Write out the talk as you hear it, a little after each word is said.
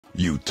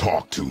You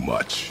talk too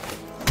much.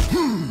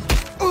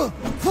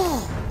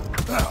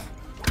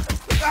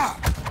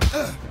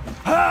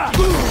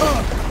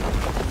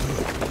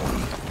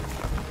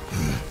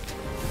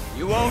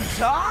 You won't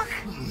talk?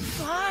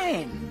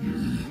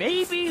 Fine.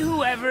 Maybe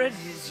whoever it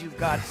is you've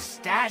got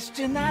stashed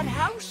in that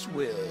house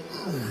will.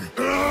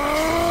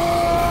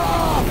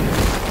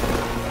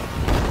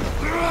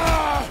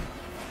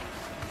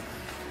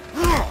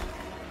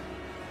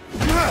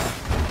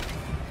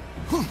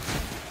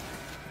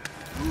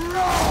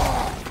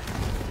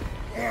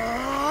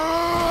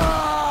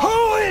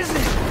 Who is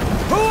it?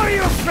 Who are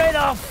you afraid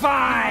I'll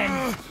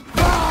find?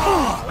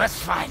 Oh, let's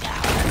find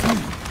out.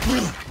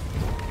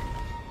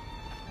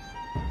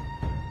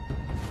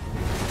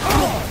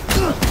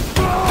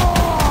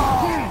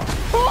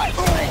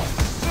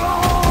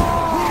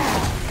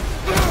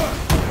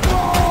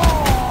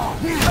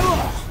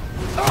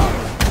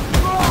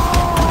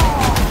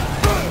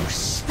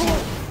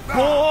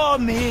 For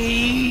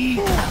me.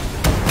 What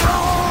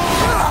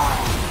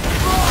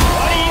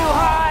are you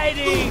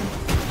hiding?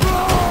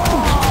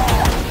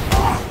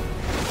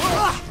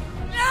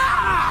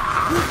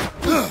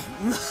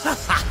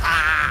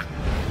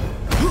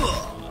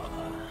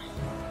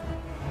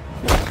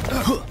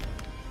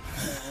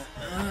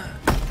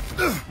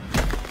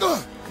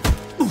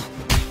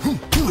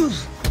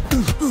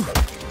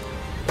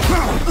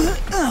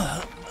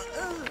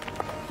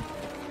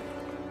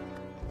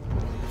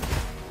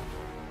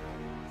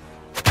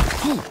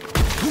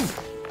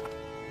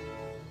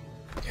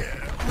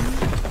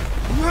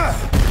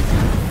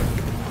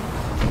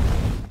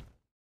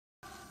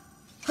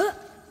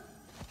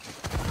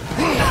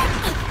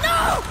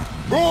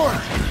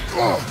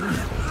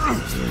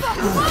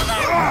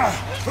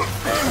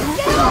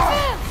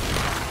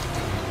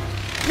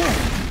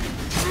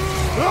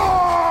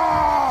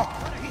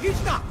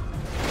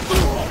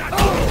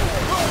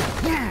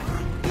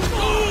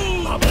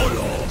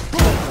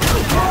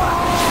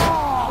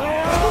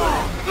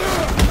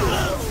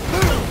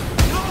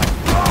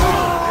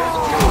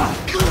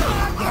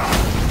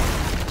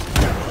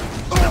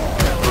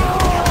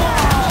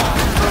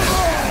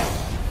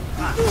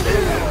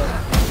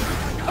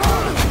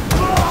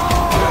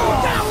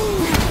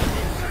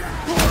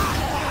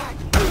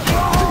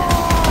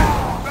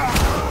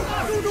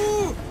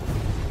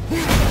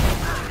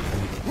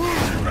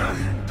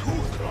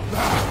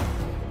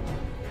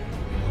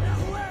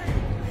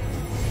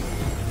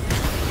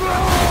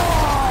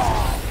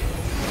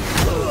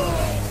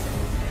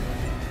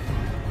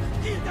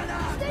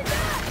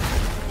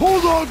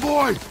 Hold on,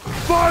 boy!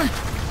 Fight!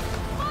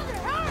 Mother,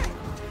 hurry!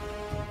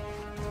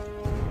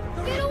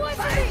 Get away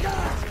from me!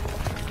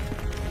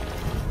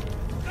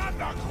 That's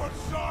not good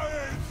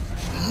science!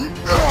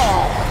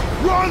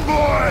 Run,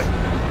 boy!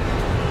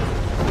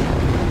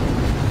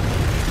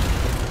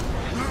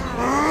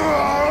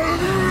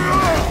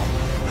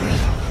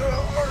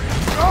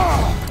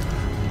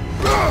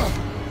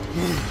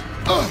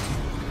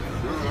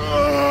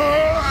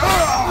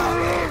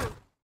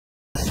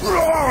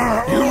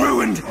 You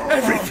ruined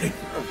everything!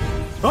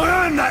 I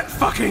earned that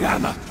fucking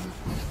hammer!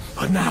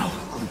 But now,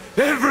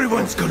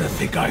 everyone's gonna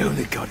think I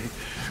only got it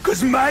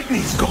because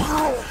Magni's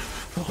gone.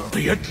 It'll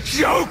be a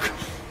joke!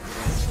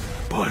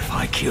 But if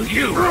I kill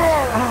you,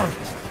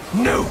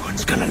 no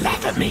one's gonna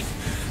laugh at me.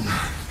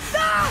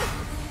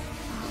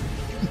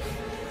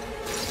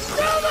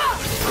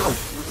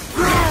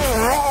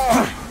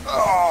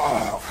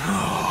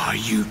 Oh, are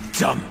you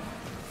dumb?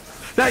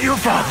 That your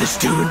father's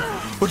doing?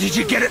 Or did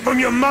you get it from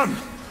your mum?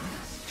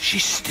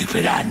 She's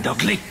stupid and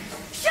ugly.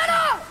 Shut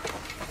up!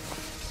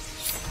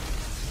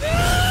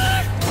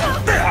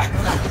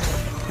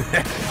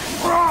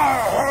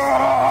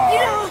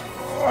 You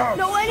don't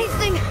know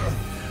anything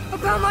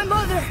about my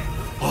mother.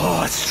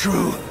 Oh, it's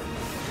true.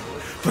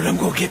 But I'm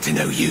gonna get to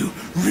know you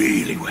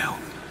really well.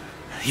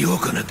 You're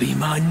gonna be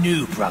my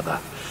new brother.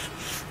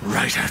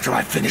 Right after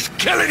I finish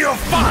killing your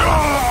father!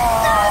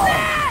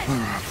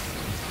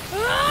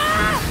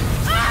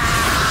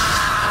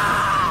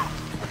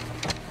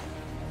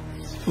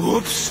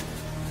 Whoops.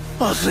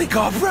 I think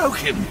I broke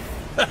him.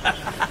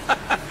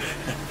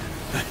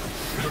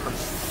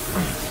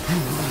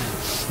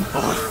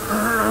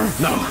 Oh,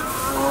 no.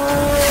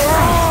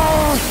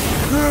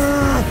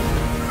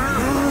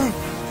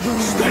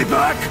 Stay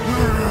back!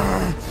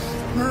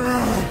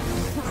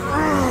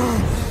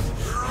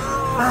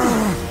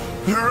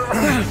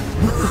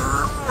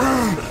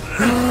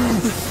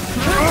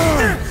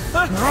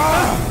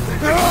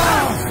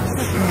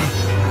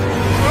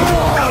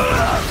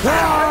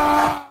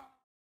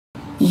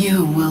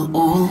 You will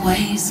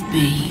always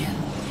be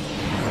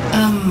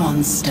a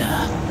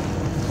monster.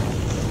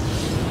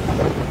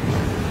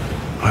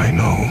 I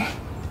know.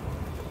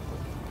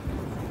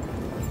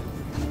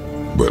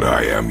 But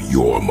I am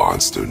your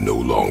monster no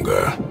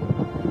longer.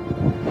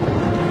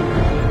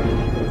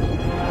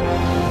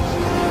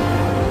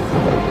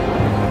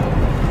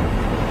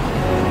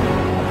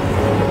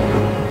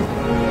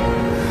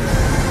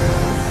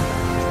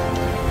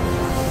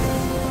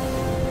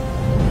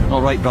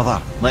 All right,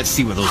 brother. Let's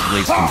see where those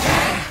blades come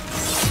from.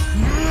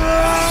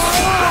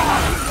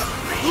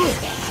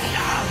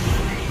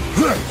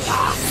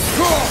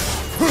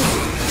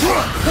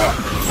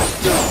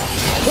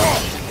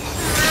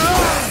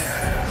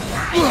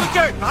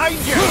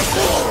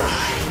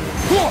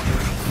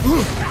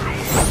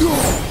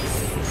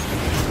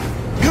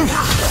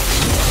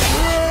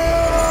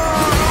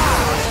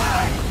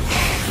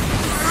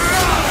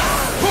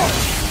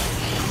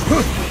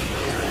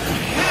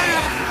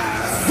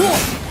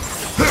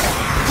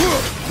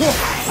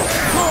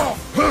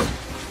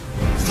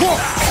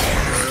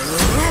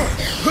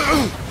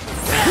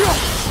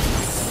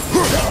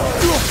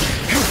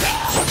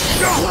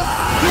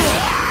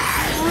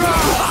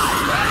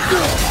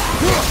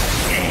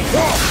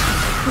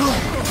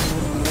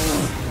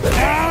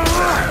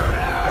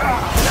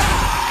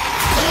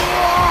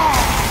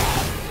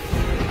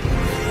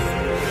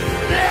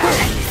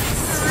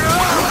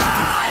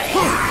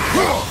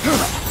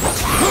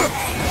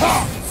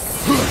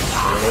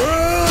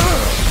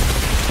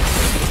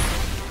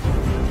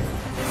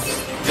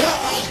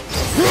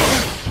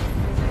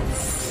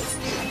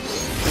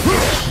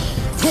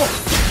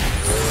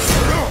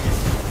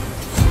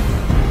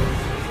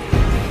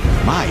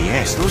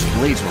 Kratos, those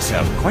blades will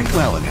serve quite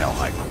well in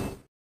Helheim.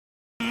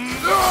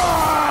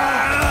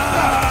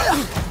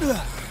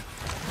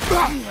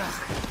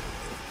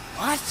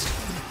 What?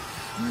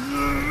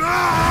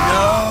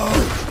 No!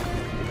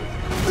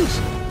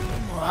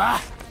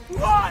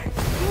 Why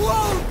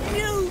won't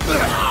you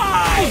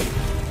die?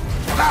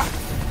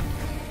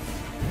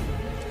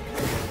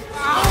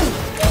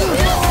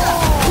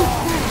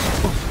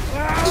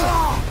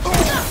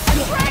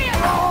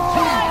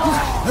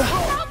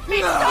 Help me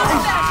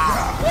stop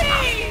that!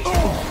 Please!